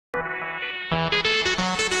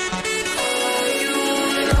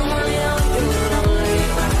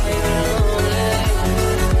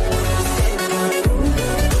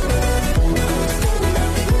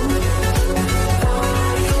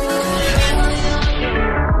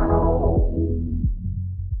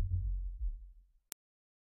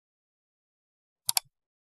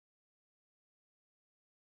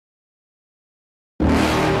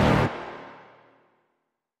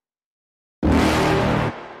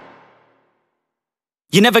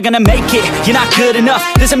You're never gonna make it, you're not good enough.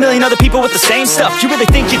 There's a million other people with the same stuff. You really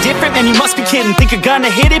think you're different? Man, you must be kidding. Think you're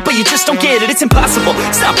gonna hit it, but you just don't get it. It's impossible,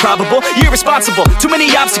 it's not probable, you're irresponsible. Too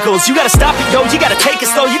many obstacles, you gotta stop it, yo. You gotta take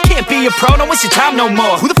it slow, you can't be a pro. Don't waste your time no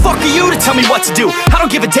more. Who the fuck are you to tell me what to do? I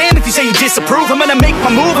don't give a damn if you say you disapprove. I'm gonna make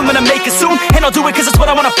my move, I'm gonna make it soon. And I'll do it cause it's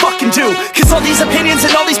what I wanna fucking do. Cause all these opinions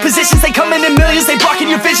and all these positions, they come in millions, they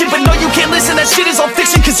blocking your vision. But no, you can't listen, that shit is all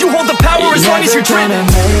fiction. Cause you hold the power as long as you're dreaming.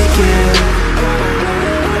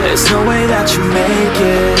 There's no way that you make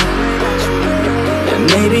it. And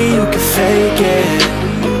maybe you can fake it,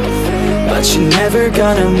 but you're never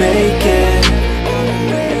gonna make it.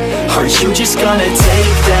 Aren't you just gonna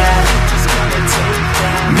take that?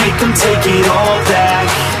 Make them take it all back.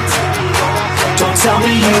 Don't tell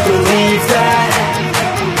me you believe that.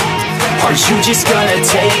 Aren't you just gonna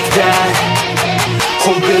take that?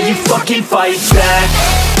 Or will you fucking fight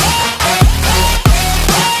back?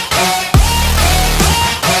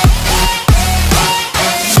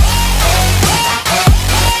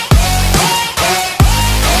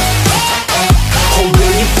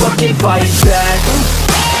 Fucking fight back.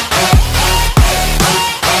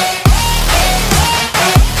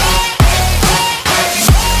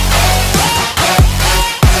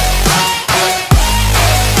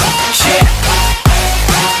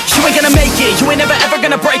 You ain't never ever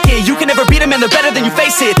gonna break it. You can never beat them and they're better than you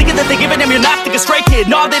face it. Thinking that they give a damn, you're not thinking straight, kid.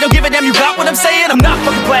 No, they don't give a damn, you got what I'm saying? I'm not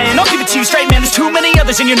fucking playing, I'll give it to you straight, man. There's too many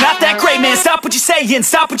others and you're not that great, man. Stop what you're saying,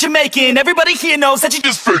 stop what you're making. Everybody here knows that you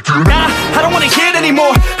just faking. Nah, I don't wanna hear it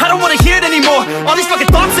anymore, I don't wanna hear it anymore. All these fucking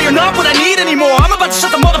thoughts, they are not what I need anymore. I'm about to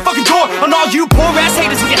shut the motherfucking door on all you poor ass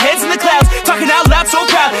haters with your heads in the clouds, talking out loud so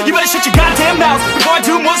proud. You better shut your goddamn mouth before I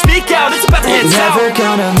do more speak out. It's about to head south. You're never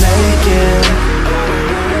gonna make it.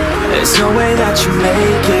 There's no way that you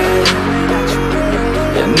make it.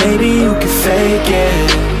 And maybe you can fake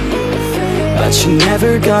it, but you're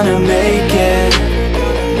never gonna make it.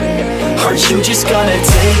 Aren't you just gonna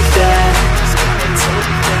take that?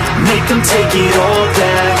 Make them take it all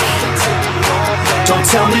back. Don't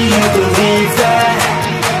tell me you believe that.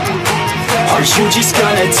 Aren't you just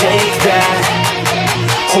gonna take that?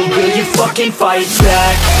 Or will you fucking fight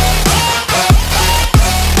back?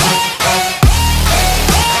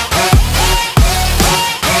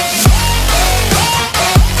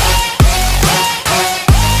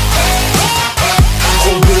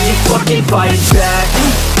 Fucking fight back.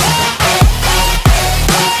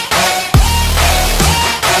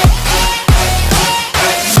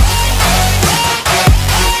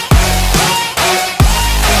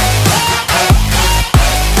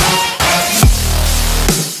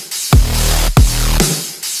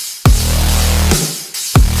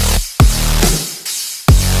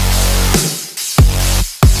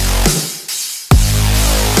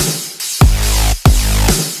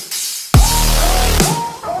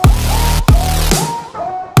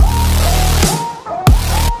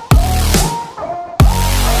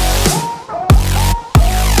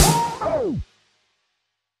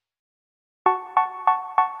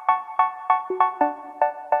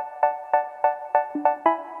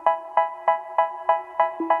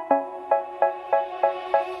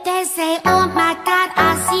 They say, oh my God,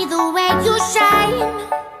 I see the way you shine.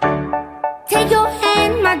 Take your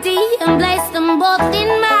hand, my dear, and place them both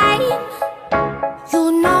in mine.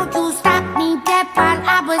 You know you stopped me dead while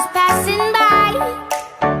I was passing by.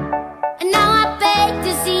 And now I beg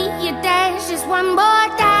to see you dance just one more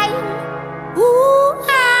time. Ooh,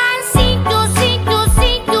 I see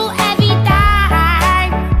you every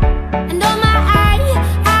time. And oh my,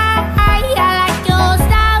 I like your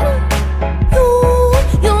style.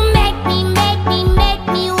 You make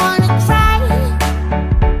me wanna cry.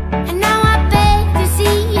 And now I beg to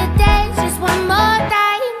see you dance just one more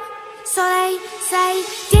time. So they say,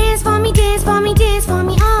 dance for me, dance for me, dance for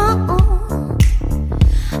me, oh.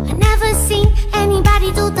 I never seen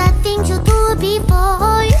anybody do the things you do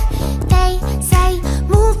before. They say,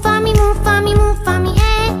 move for me, move for me, move for me,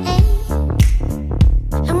 eh.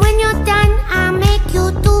 And when you're done, I'll make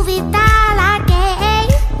you do it all again.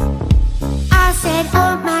 I said,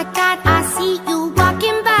 oh my God, I see you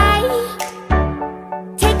walking by.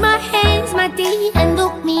 Take my hands, my dear, and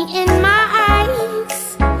look me in my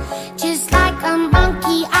eyes. Just like a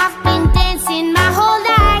monkey, I've been dancing my whole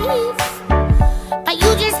life. But you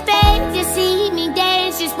just beg to see me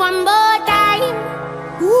dance just one more time.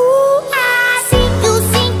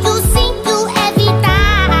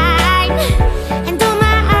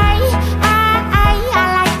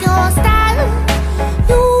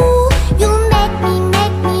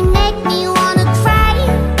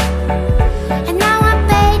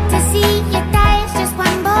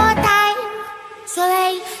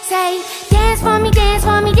 they say, dance for me, dance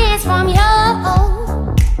for me, dance for me, oh,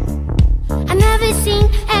 oh. I never seen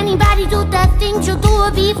anybody do the things you do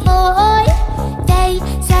before. They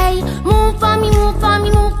say, move for me, move for me,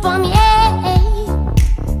 move for me,